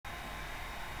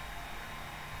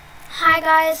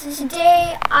guys, so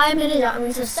today I'm in Adopt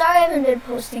Me. So sorry I haven't been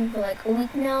posting for like a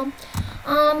week now.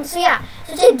 So yeah,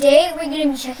 so today we're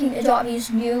gonna be checking Adopt Me's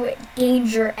new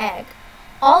danger egg.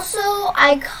 Also, so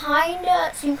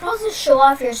you can also show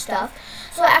off your stuff.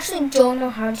 So I actually don't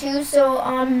know how to. So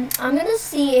I'm gonna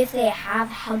see if they have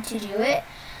how to do it.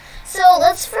 So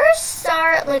let's first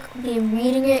start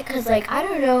reading it, cause I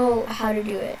don't know how to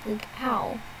do it.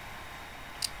 How?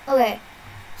 Okay.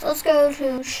 So let's go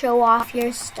to show off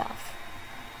your stuff.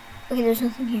 Okay, there's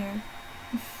nothing here.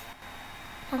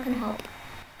 Not gonna help.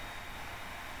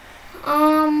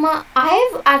 I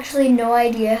have actually no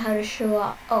idea how to show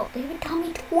off. Oh, they have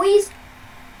Tommy toys.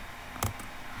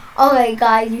 Okay,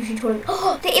 guys, you should totally.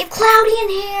 Oh, they have Cloudy in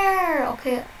here.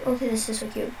 Okay, this is so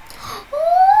cute.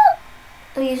 Oh,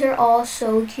 these are all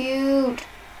so cute.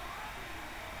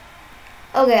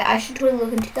 Okay, I should totally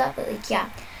look into that, but yeah.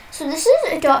 So this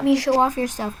is Adopt Me, show off your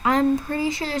stuff. I'm pretty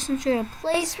sure there's some sort of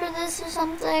place for this or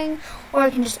something, or I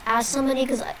can just ask somebody,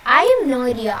 because I have no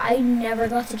idea. I never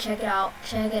got to check it out,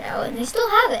 and they still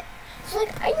have it. So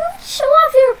I need to show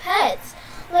off your pets.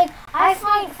 I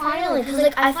find finally,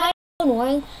 because I find it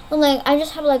annoying when I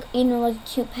just have a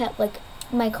cute pet like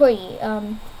my corgi,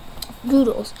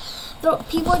 Doodles. But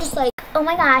people are just oh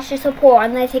my gosh, you're so poor,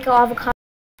 and then they take an avocado.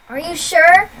 Are you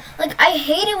sure? I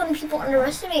hate it when people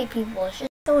underestimate people. It's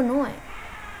just so annoying.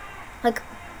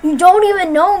 You don't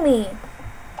even know me.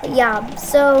 But yeah,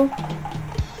 so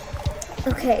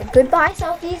okay, goodbye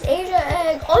Southeast Asia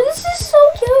egg. Oh, this is so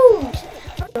cute.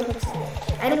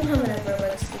 I don't have another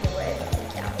roast either way.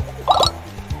 Yeah.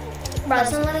 Bro,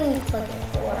 it's not letting me click it,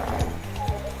 but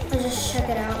whatever. I'll just check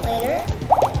it out later.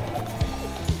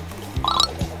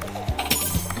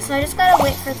 So I just gotta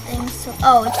wait for things to.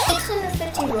 Oh, it's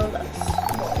 650 Robux.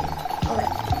 Okay.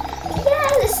 Yeah,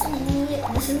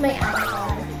 this is my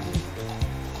avatar.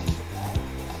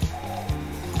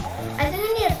 I think I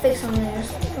need to fix something. There's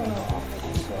something a little off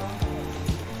as well.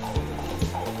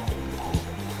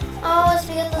 Oh, it's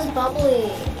because it's bubbly.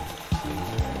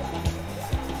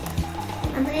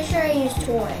 I'm pretty sure I used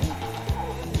toy.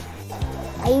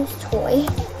 I used toy.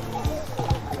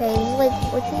 Okay,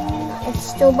 it's working. It's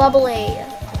still bubbly.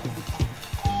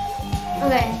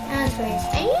 Okay, that's great.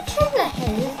 I need to check the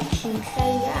head cheeks.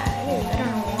 Yeah, it is. I don't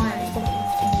know why I'm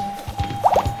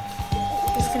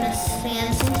just gonna scan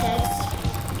some text.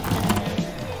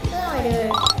 How do I do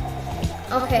it?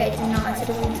 Okay, I did not. I did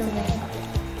something.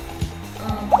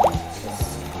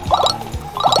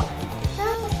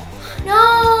 No,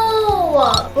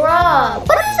 bruh.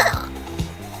 What is it?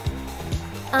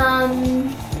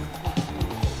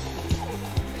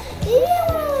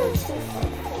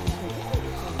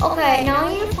 Okay, now I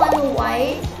need to find the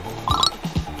white.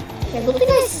 Okay, I don't think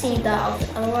I see the outfit,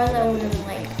 otherwise I would have been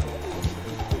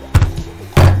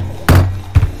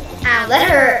ah, that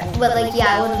hurt. But yeah,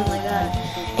 I would have been like that.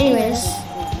 Anyways,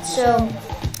 so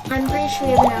I'm pretty sure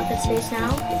we have an outfit space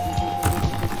now.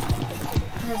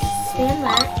 Let's scan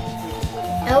that.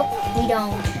 Nope, we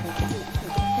don't.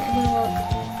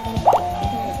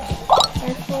 Okay,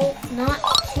 careful not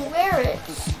to wear it.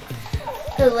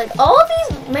 Cause all of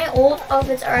these, my old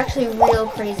outfits are actually real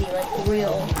crazy,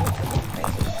 real crazy.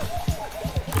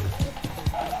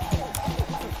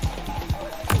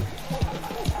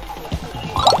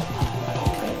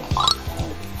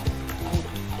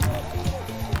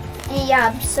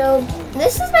 Yeah, so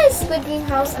this is my Squid Game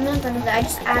house. I'm not done with it. I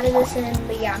just added this in,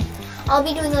 but yeah, I'll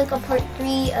be doing a part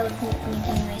 3 of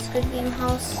making my Squid Game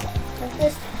house like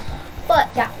this. But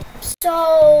yeah.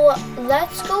 So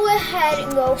let's go ahead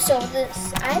and go. So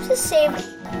I have to save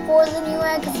for the new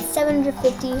egg because it's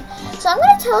 750. So I'm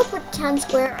gonna teleport to Town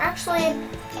Square. Actually,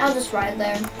 I'll just ride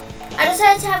there. I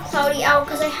decided to have Cloudy out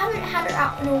because I haven't had her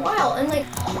out in a while, and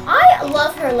I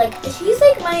love her. She's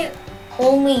my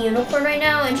only unicorn right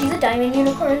now, and she's a diamond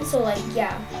unicorn. So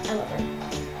yeah, I love her.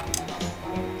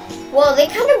 Well, they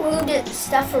kind of moved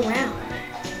stuff around.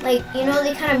 They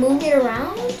kind of moved it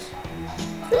around.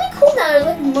 Really cool now.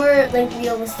 There's more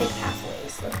realistic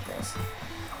pathways. Look at this.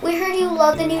 We heard you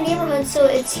love the new neighborhood, so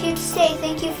it's here to stay.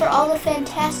 Thank you for all the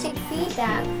fantastic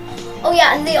feedback. Oh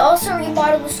yeah, and they also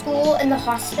remodeled the school and the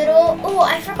hospital. Oh,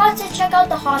 I forgot to check out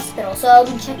the hospital, so I'll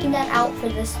be checking that out for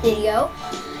this video.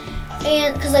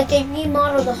 And because they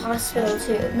remodeled the hospital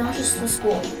too, not just the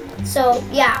school. So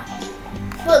yeah.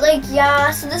 But yeah,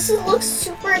 so this looks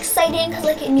super exciting because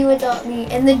it knew Adopt Me,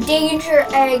 and the danger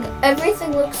egg,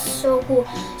 everything looks so cool.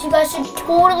 So you guys should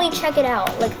totally check it out.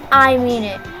 I mean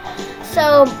it.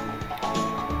 So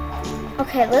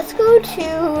okay, let's go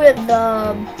to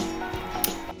the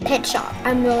pet shop.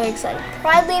 I'm really excited.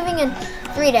 Tried leaving and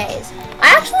 3 days.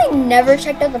 I actually never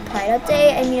checked out the Pride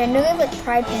update. I mean, I know they have like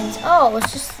Pride pins. Oh,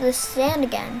 it's just this stand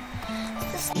again.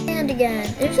 It's the stand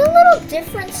again. There's a little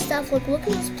different stuff. Like, look at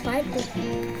this Pride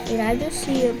pin. Did I just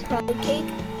see a Pride cake?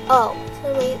 Oh,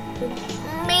 so wait,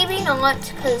 maybe not,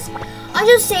 because I'll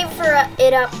just save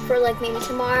it up for like maybe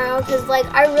tomorrow, because like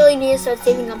I really need to start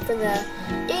saving up for the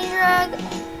danger egg.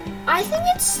 I think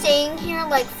it's staying here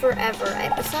like forever.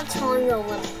 It's not telling the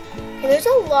limit. Okay, there's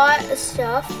a lot of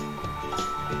stuff.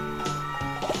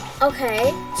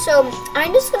 Okay, so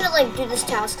I'm just gonna like do this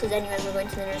task because anyways we're going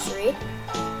to the nursery.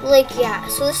 Like, yeah,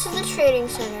 so this is the trading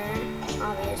center,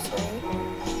 obviously.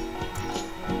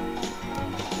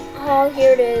 Oh,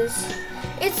 here it is.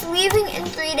 It's leaving in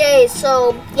 3 days,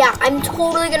 so yeah, I'm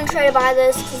totally gonna try to buy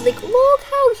this because like, look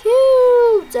how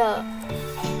cute.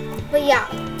 But yeah,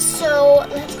 so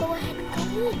let's go ahead and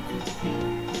go in.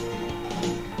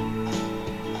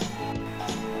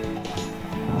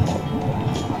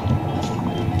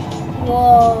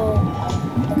 Whoa.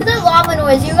 Look at that lava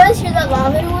noise. You guys hear that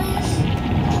lava noise?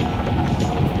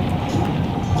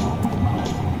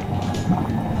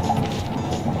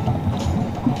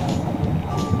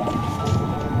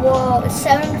 Whoa, it's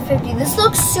 750. This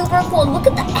looks super cool. Look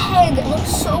at the egg. It looks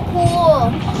so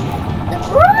cool. Like,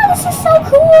 bro, this is so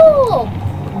cool.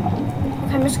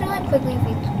 Okay, I'm just gonna like quickly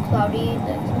feed Cloudy.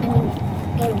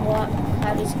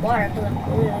 Cloudy's water because I'm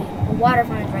literally the water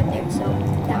fountain's right there. So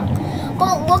yeah.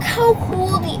 But look how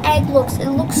cool the egg looks. It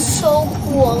looks so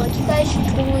cool. Like, you guys should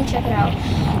totally check it out.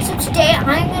 So today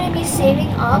I'm gonna be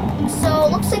saving up. So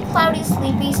it looks like Cloudy's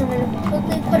sleepy, so I'm gonna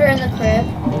quickly put her in the crib.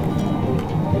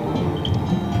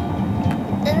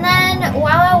 And then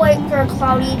while I wait for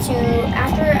Cloudy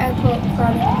after I put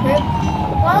Cloudy in the crib,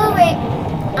 while I wait,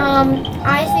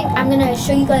 I think I'm gonna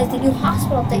show you guys the new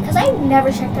hospital update because I've never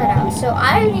checked that out. So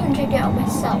I haven't even checked it out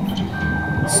myself.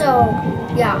 So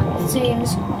yeah, it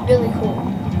seems really cool.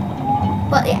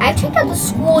 But yeah, I've checked out the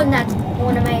school in that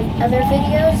one of my other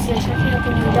videos. So checking out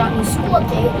the new school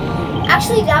update.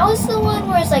 Actually, that was the one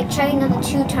where it's like checking out the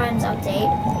 2 times update.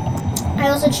 I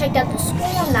also checked out the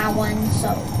school in that one. So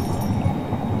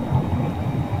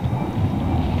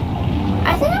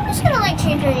I think I'm just gonna like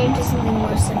change her name to something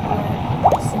more simple.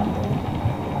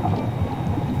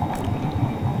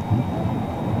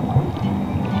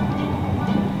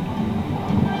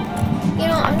 You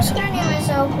know, I'm just gonna name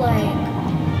myself like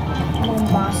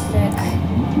Bombastic.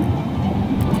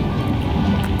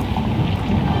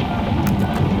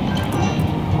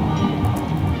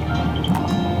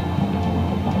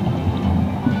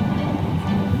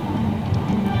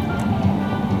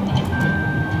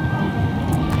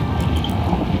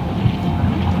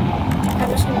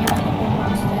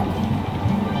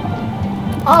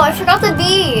 Oh, I forgot the B.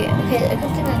 Okay, I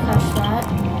don't think I touched that.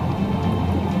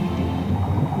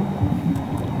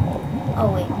 Oh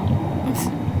wait. Oops.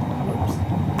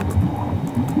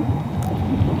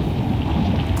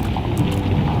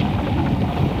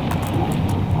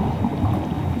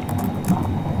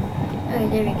 Okay,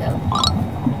 there we go.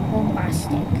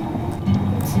 Bombastic.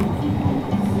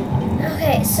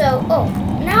 Okay, so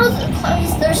now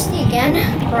Chloe's thirsty again.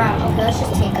 Crap. Okay, let's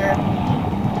just take her.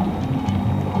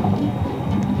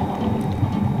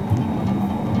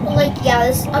 Like, yeah,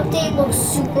 this update looks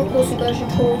super cool, so you guys should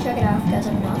totally check it out if you guys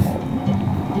have enough.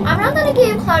 I'm not gonna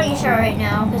give Cloudy a shower right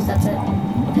now because that's it.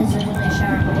 Because there's only a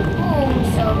shower at my home,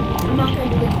 so I'm not gonna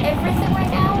do like everything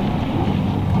right now.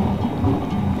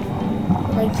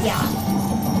 But, like, yeah.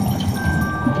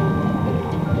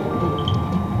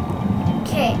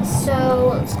 Okay,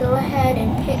 so let's go ahead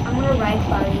and pick. I'm gonna ride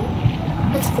Cloudy.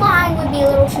 Because flying would be a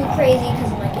little too crazy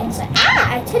because I'm like inside.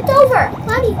 Ah! I tipped over!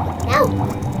 Cloudy,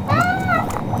 no!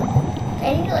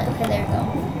 I need to okay, there we go.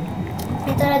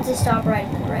 I thought I had to stop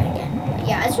riding and ride again. But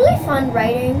yeah, it's really fun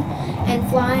riding and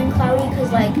flying Cloudy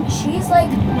because like she's like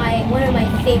one of my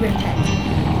favorite pets.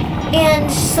 And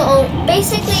so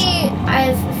basically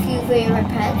I have a few favorite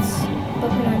pets,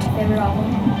 but pretty much favorite all of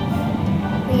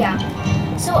them. But yeah.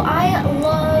 So I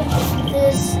love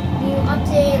this new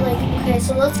update. Like, okay,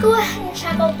 so let's go ahead and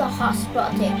check out the hospital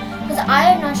update because I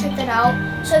have not checked it out.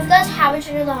 So if you guys haven't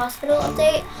checked out the hospital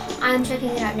update, I'm checking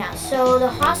it out now. So the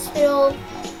hospital,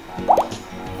 I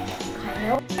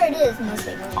know where it is in this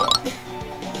thing.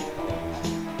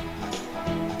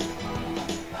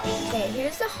 Okay,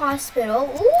 here's the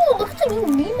hospital. Ooh, look at the new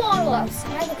remodel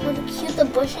outside. Look how cute the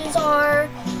bushes are.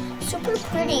 Super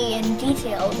pretty and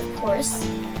detailed, of course.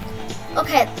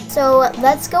 Okay, so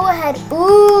let's go ahead.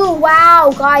 Ooh,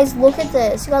 wow, guys, look at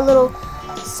this. You got a little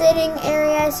sitting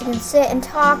area so you can sit and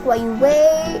talk while you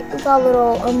wait. We got a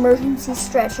little emergency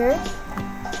stretcher.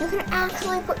 You can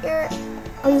actually put your,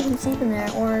 you can sleep in there,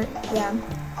 or yeah.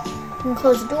 You can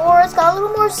close the doors. Got a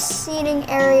little more seating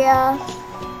area.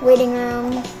 Waiting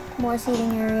room. More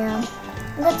seating area.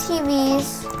 We got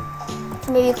TVs.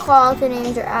 So maybe call out the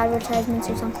names or advertisements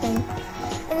or something.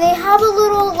 And they have a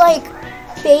little like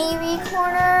baby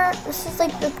corner. This is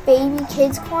like the baby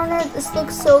kids corner. This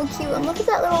looks so cute. And look at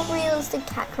that little realistic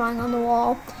cat drawing on the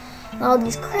wall. And all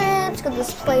these cribs. Got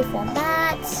this playful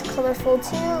mats. Colorful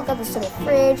too. Got this little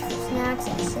fridge for snacks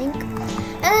and sink.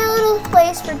 And then a little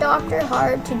place for Dr.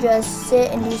 Hart to just sit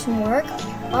and do some work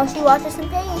while she watches some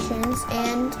patients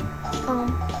and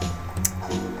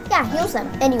yeah, heals them.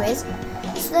 Anyways,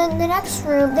 so then the next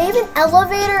room, they have an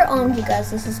elevator. Oh, you guys,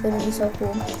 this is going to be so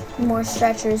cool. More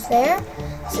stretchers there.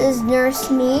 This is Nurse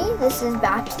Me. This is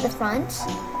back to the front.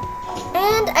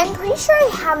 And I'm pretty sure I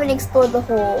haven't explored the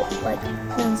whole, like,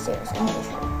 downstairs. I'm pretty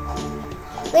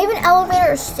sure. They have an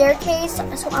elevator or staircase,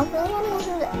 so I really want to go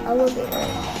through the elevator.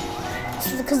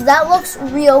 Because that looks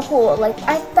real cool. Like,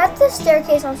 I bet the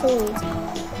staircase also leads.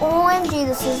 OMG,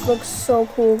 this looks so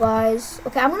cool, guys.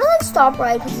 Okay, I'm gonna like stop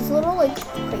right because it's a little like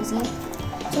crazy.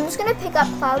 So I'm just gonna pick up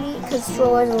Cloudy because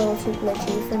stroller is a little too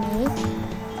glitchy for me.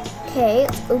 Okay,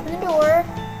 let's open the door.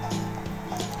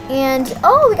 And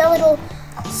oh, we got a little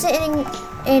sitting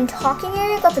and talking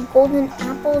area. Got the golden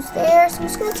apples there. So I'm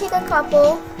just gonna take a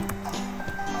couple.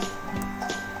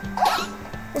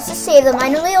 Just to save them. I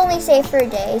know they only save for a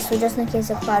day, so just in case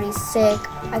if Cloudy's sick,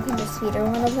 I can just feed her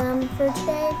one of them for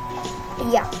today.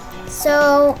 But yeah.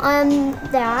 So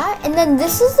that, and then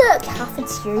this is the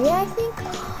cafeteria, I think.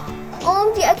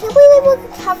 I can't believe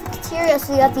they have a cafeteria.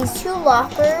 So you got these two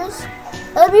lockers.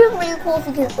 That would be really cool if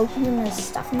you can open them and there's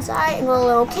stuff inside. And got a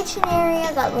little kitchen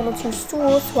area. Got little two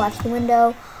stools to watch the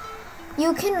window.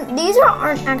 You can. These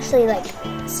aren't actually like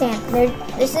sandwich.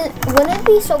 Wouldn't it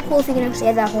be so cool if you can actually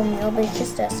have that whole meal, but it's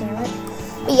just a sandwich.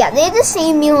 But yeah, they have the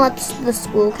same meal at the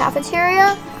school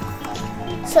cafeteria.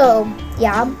 So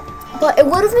yeah, but it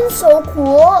would have been so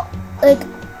cool. Like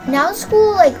now,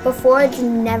 school like before it's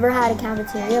never had a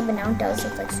cafeteria, but now it does. So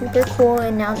it's like super cool,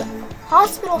 and now the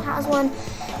hospital has one,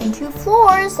 and 2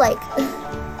 floors. Like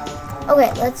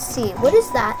okay, let's see. What is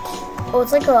that? Oh,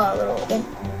 it's like a little.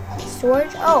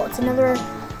 Storage. Oh, it's another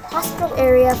hospital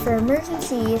area for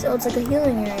emergencies. Oh, it's like a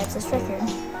healing area. It's a stretcher.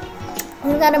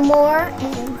 We got a more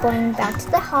going back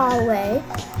to the hallway.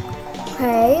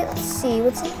 Okay, let's see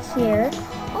what's in here.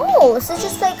 Oh, this is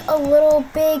just like a little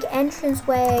big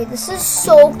entranceway. This is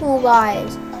so cool,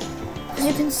 guys. Because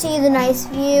you can see the nice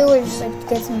view or just like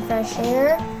get some fresh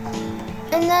air.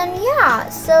 And then yeah,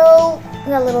 so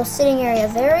we got a little sitting area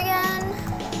there again.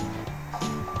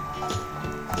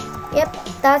 Yep.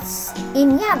 That's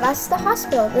the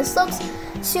hospital. This looks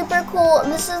super cool.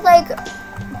 This is like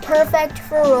perfect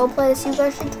for roleplay, so you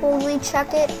guys should totally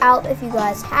check it out if you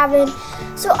guys haven't.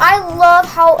 So I love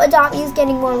how Adopt Me is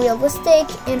getting more realistic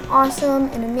and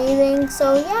awesome and amazing.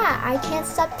 So yeah, I can't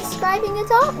stop describing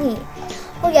Adopt Me.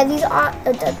 Oh yeah, these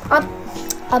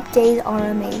updates are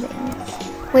amazing.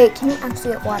 Wait, can you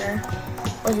actually get water?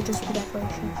 Or is it just for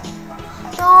decoration?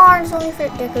 No, it's only for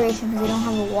decoration because they don't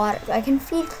have a water. So I can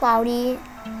feed Cloudy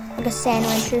like a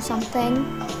sandwich or something.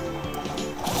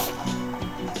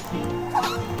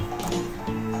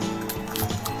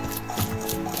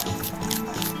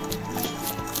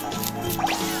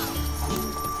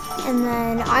 And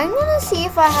then I'm gonna see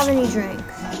if I have any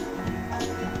drinks.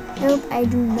 Nope, I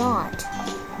do not.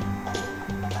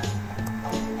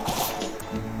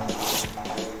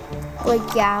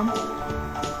 Like, yeah.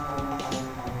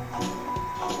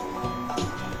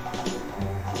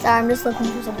 I'm just looking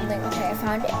for something. Okay, I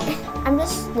found it. I'm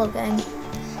just looking.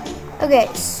 Okay,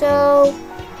 so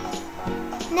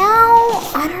now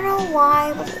I don't know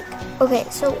why. Okay,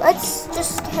 so let's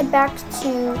just head back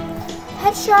to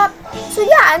pet shop. So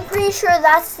yeah, I'm pretty sure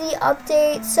that's the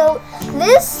update. So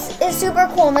this is super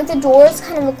cool. Like the doors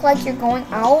kind of look like you're going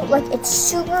out. Like it's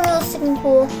super realistic and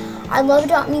cool. I love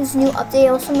Adopt Me's new update.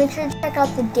 Also, make sure to check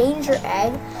out the Danger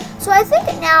Egg. So I think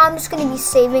now I'm just going to be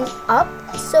saving up.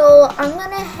 So I'm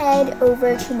going to head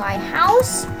over to my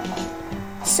house.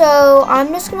 So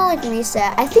I'm just going to like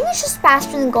reset. I think it's just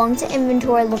faster than going to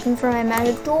inventory, looking for my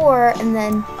magic door, and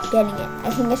then getting it.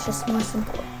 I think it's just more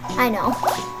simple. I know.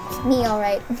 It's me,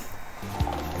 alright.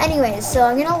 Anyways, so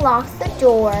I'm going to lock the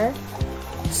door.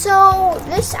 So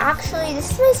this is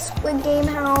my Squid Game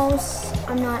house.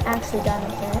 I'm not actually done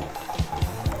with it.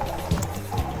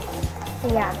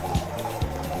 But yeah.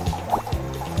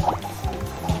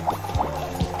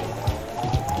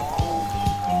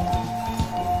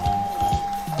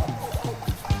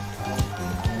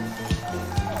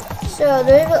 So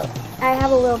I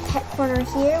have a little pet corner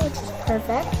here, which is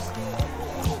perfect.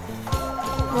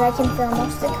 And I can fill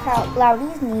most of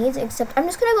Cloudy's needs, except I'm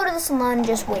just gonna go to the salon and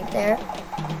just wait there.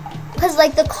 Cause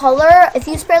like the color, if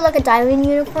you spray like a diamond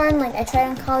unicorn, like I tried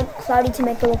on Cloudy to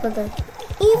make it look like an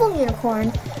evil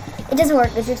unicorn, it doesn't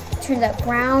work. It just turns out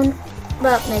brown.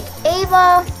 But like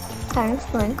Ava, Shining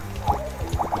Splink,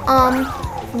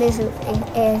 basically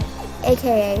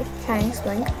AKA Shining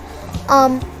Splink,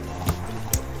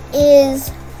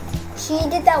 is she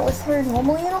did that with her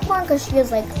normal unicorn because she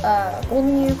has like a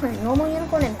golden unicorn and normal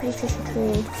unicorn. I'm pretty sure she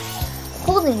created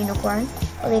golden unicorn.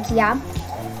 Like yeah.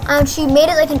 She made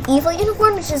it like an evil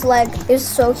unicorn, which is like is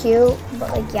so cute.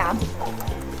 But like yeah,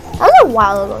 that was a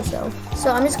while ago. So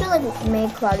I'm just gonna like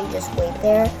make Cloudy just wait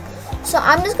there. So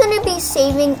I'm just gonna be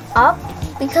saving up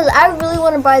because I really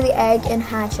want to buy the egg and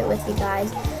hatch it with you guys.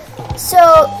 So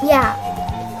yeah.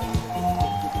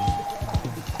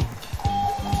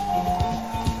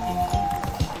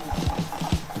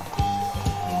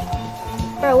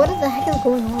 Bro, what the heck is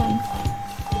going on?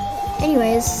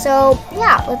 Anyways, so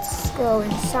yeah, let's go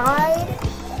inside.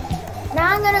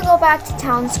 Now I'm gonna go back to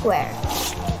Town Square.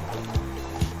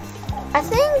 I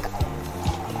think,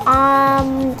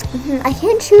 I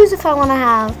can't choose if I wanna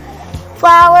have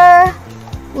Flower,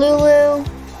 Lulu,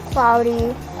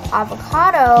 Cloudy,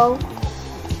 Avocado,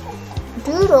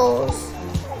 Doodles,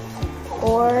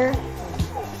 or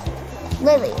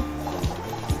Lily.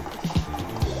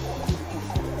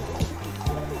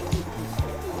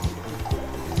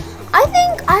 I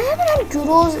think I haven't had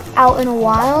Doodles out in a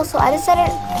while, so I decided,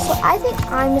 so I think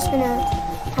I'm just gonna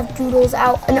have Doodles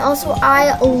out. And also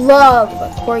I love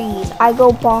corgis. I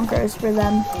go bonkers for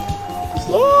them.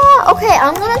 Yeah, okay,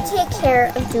 I'm gonna take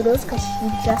care of Doodles because she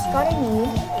just got a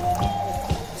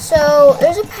need. So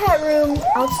there's a pet room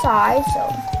outside, so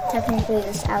technically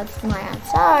this my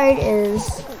outside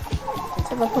is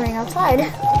teleporting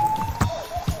outside.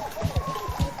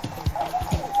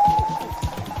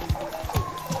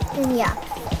 And yeah,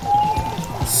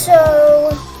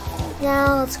 so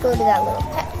now let's go to that little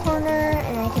pet corner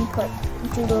and I can put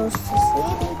Doodles to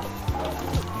sleep.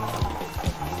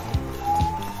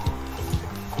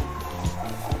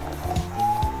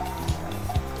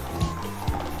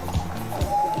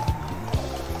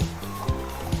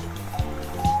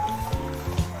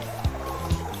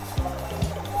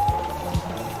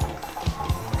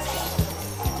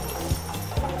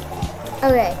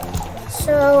 Okay.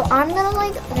 So I'm gonna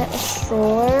like get a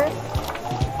stroller.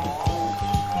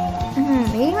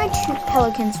 Maybe my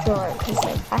Pelican stroller, cause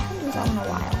like I haven't used that in a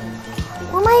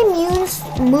while. Or my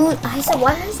moon. I said,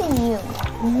 why did I say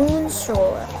moon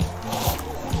stroller?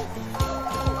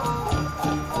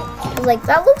 Like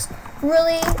that looks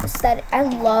really aesthetic. I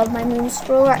love my moon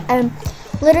stroller, and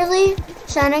literally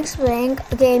Shining Splink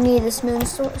gave me this moon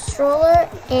stroller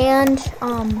and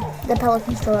the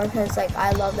Pelican stroller, cause like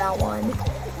I love that one.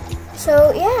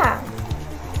 So yeah,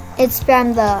 it's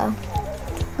from the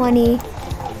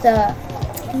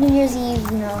New Year's Eve,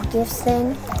 gifts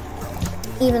thing,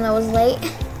 even though it was late.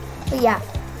 But yeah,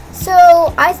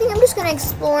 so I think I'm just gonna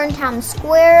explore in Town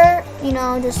Square,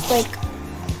 just like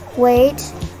wait.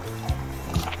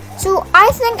 So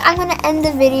I think I'm gonna end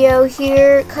the video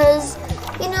here, cause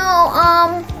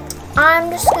I'm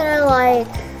just gonna like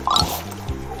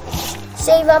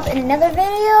save up in another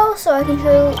video so I can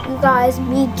show you guys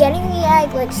me getting the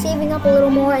egg, like saving up a little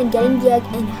more and getting the egg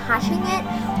and hatching it.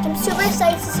 I'm super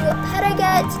excited to see what pet I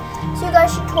get. So you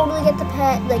guys should totally get the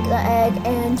pet, like the egg,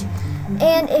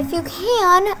 and if you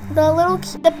can,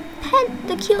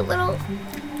 the cute little,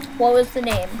 what was the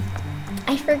name?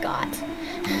 I forgot.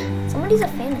 Somebody's a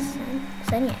fan of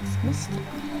Xeniax. Missed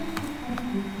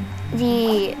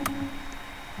it.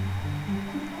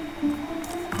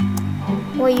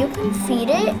 Well, you can feed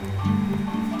it.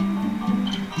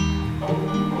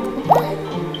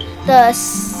 The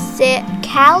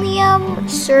Callium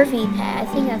Survey Pet. I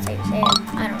think that's how you say it.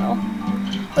 I don't know.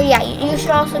 But yeah, you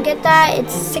should also get that.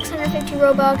 It's 650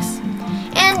 Robux.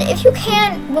 And if you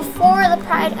can, before the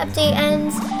Pride update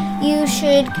ends, you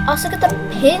should also get the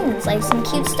pins. Like some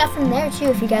cute stuff from there too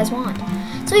if you guys want.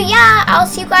 So yeah, I'll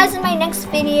see you guys in my next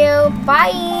video.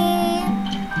 Bye!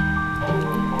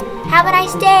 Have a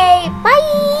nice day. Bye!